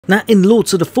Now in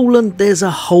Lords of the Fallen there's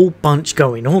a whole bunch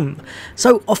going on,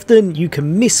 so often you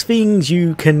can miss things,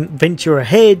 you can venture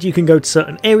ahead, you can go to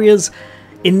certain areas.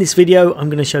 In this video I'm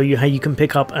going to show you how you can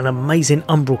pick up an amazing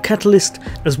Umbral catalyst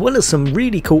as well as some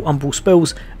really cool Umbral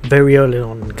spells very early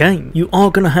on in the game. You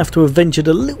are going to have to have ventured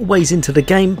a little ways into the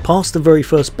game past the very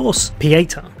first boss,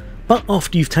 Pieta, but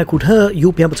after you've tackled her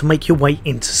you'll be able to make your way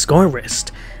into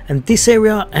Skyrest, and this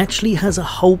area actually has a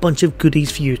whole bunch of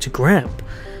goodies for you to grab.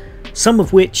 Some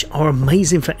of which are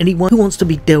amazing for anyone who wants to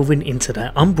be delving into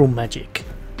that Umbral magic.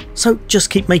 So just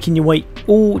keep making your way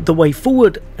all the way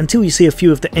forward until you see a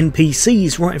few of the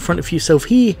NPCs right in front of yourself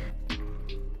here.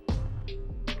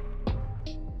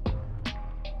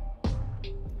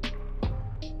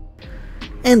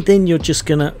 And then you're just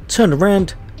gonna turn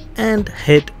around and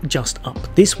head just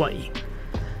up this way.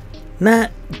 Now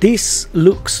this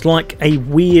looks like a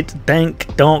weird,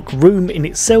 dank, dark room in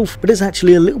itself, but there's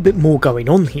actually a little bit more going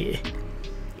on here.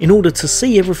 In order to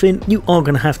see everything, you are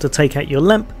going to have to take out your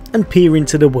lamp and peer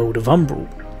into the world of Umbral.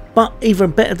 But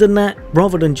even better than that,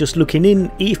 rather than just looking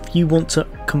in, if you want to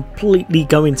completely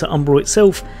go into Umbral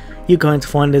itself, you're going to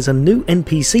find there's a new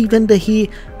NPC vendor here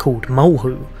called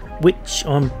Mulhu, which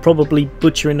I'm probably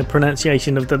butchering the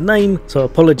pronunciation of the name, so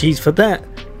apologies for that.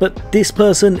 But this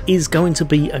person is going to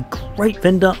be a great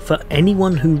vendor for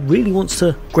anyone who really wants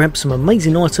to grab some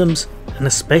amazing items, and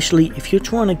especially if you're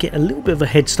trying to get a little bit of a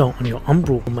head start on your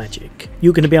Umbral magic.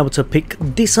 You're going to be able to pick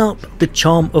this up, the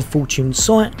Charm of Fortune's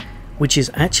Sight, which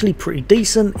is actually pretty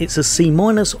decent. It's a C-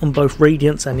 on both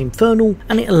Radiance and Infernal,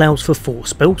 and it allows for 4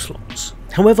 spell slots.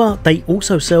 However, they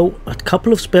also sell a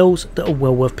couple of spells that are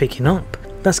well worth picking up.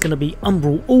 That's going to be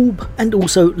Umbral Orb and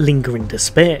also Lingering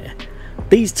Despair.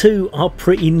 These two are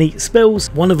pretty neat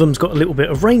spells. One of them's got a little bit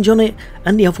of range on it,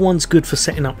 and the other one's good for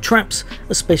setting up traps,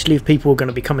 especially if people are going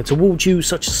to be coming towards you,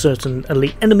 such as certain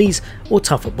elite enemies or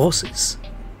tougher bosses.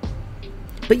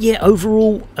 But yeah,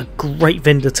 overall a great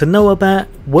vendor to know about,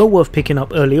 well worth picking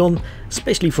up early on,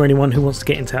 especially for anyone who wants to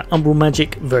get into Umbral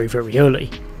magic very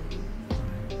early.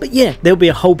 But yeah, there'll be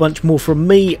a whole bunch more from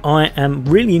me. I am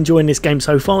really enjoying this game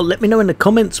so far. Let me know in the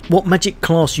comments what magic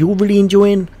class you're really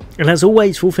enjoying. And as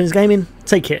always, for all things gaming,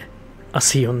 take care. I'll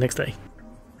see you on the next day.